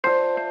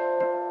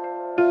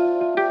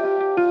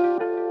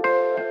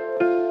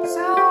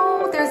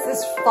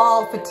this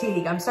fall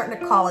fatigue. I'm starting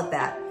to call it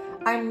that.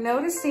 I'm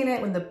noticing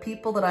it when the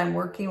people that I'm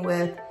working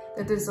with,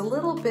 that there's a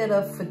little bit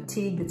of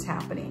fatigue that's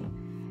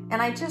happening.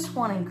 And I just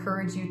want to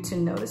encourage you to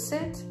notice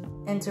it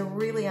and to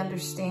really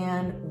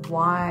understand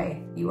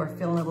why you are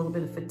feeling a little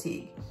bit of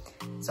fatigue.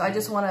 So I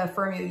just want to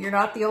affirm you, you're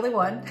not the only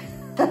one.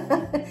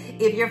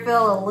 If you're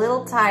feeling a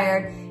little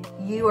tired,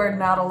 you are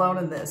not alone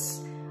in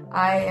this.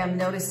 I am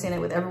noticing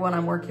it with everyone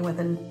I'm working with,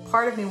 and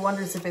part of me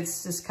wonders if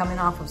it's just coming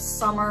off of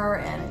summer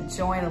and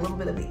enjoying a little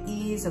bit of the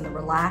ease and the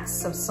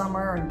relax of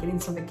summer and getting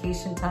some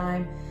vacation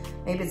time.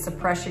 Maybe it's the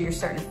pressure you're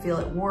starting to feel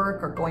at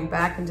work or going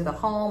back into the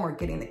home or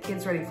getting the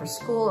kids ready for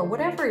school or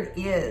whatever it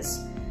is.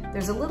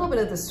 There's a little bit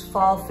of this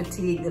fall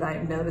fatigue that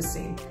I'm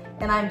noticing,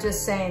 and I'm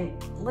just saying,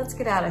 let's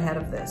get out ahead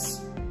of this.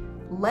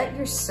 Let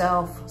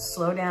yourself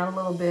slow down a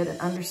little bit and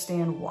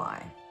understand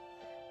why.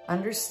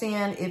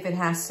 Understand if it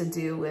has to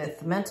do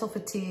with mental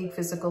fatigue,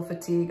 physical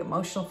fatigue,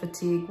 emotional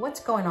fatigue,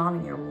 what's going on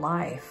in your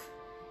life,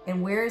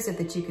 and where is it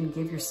that you can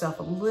give yourself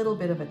a little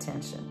bit of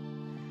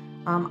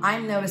attention.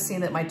 I'm noticing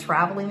that my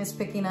traveling is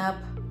picking up.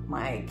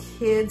 My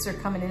kids are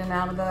coming in and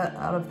out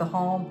of the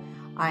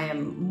home. I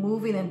am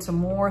moving into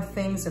more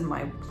things in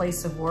my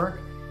place of work.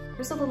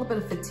 There's a little bit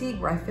of fatigue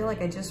where I feel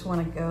like I just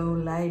want to go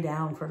lie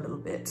down for a little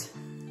bit.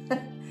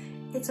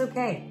 It's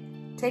okay.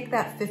 Take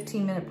that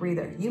 15-minute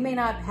breather. You may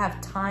not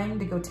have time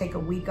to go take a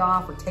week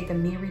off or take a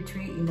me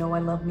retreat. You know I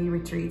love me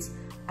retreats.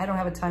 I don't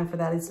have a time for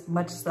that as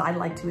much as I'd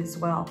like to as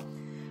well.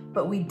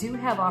 But we do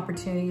have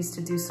opportunities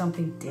to do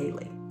something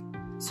daily.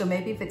 So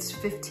maybe if it's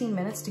 15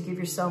 minutes to give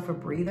yourself a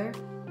breather,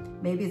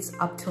 maybe it's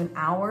up to an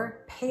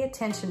hour, pay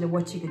attention to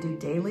what you can do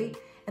daily,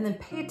 and then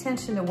pay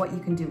attention to what you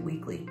can do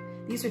weekly.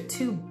 These are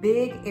two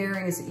big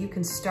areas that you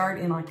can start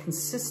in on a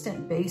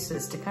consistent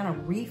basis to kind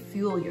of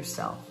refuel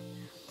yourself.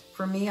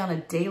 For me, on a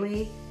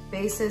daily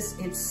basis,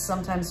 it's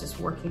sometimes just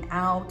working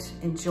out,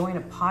 enjoying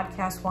a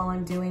podcast while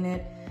I'm doing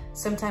it.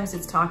 Sometimes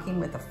it's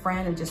talking with a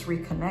friend and just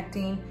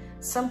reconnecting.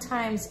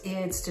 Sometimes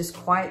it's just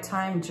quiet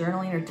time,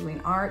 journaling or doing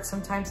art.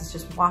 Sometimes it's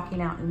just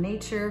walking out in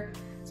nature.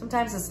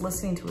 Sometimes it's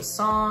listening to a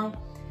song,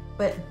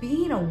 but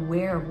being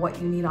aware of what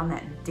you need on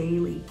that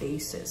daily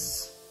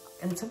basis.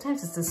 And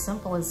sometimes it's as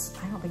simple as,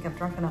 I don't think I've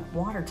drunk enough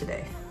water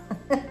today.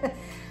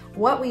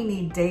 What we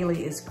need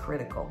daily is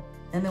critical.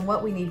 And then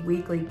what we need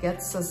weekly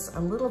gets us a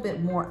little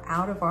bit more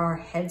out of our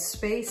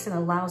headspace and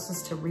allows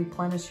us to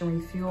replenish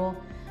and refuel.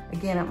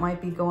 Again, it might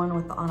be going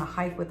on a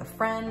hike with a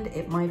friend.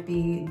 It might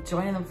be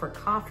joining them for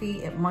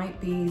coffee. It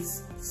might be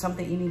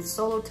something you need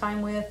solo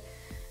time with.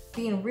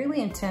 Being really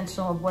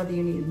intentional of whether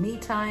you need me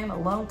time,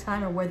 alone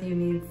time, or whether you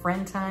need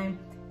friend time,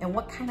 and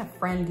what kind of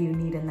friend do you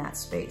need in that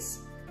space.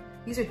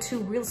 These are two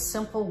real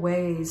simple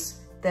ways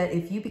that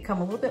if you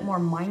become a little bit more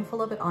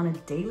mindful of it on a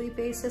daily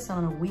basis,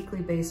 on a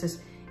weekly basis,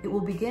 it will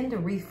begin to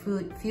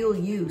refuel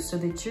you so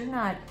that you're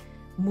not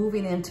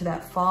moving into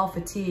that fall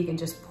fatigue and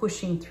just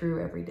pushing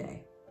through every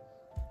day.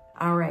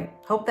 All right,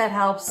 hope that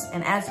helps.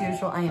 And as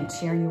usual, I am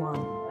cheering you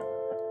on.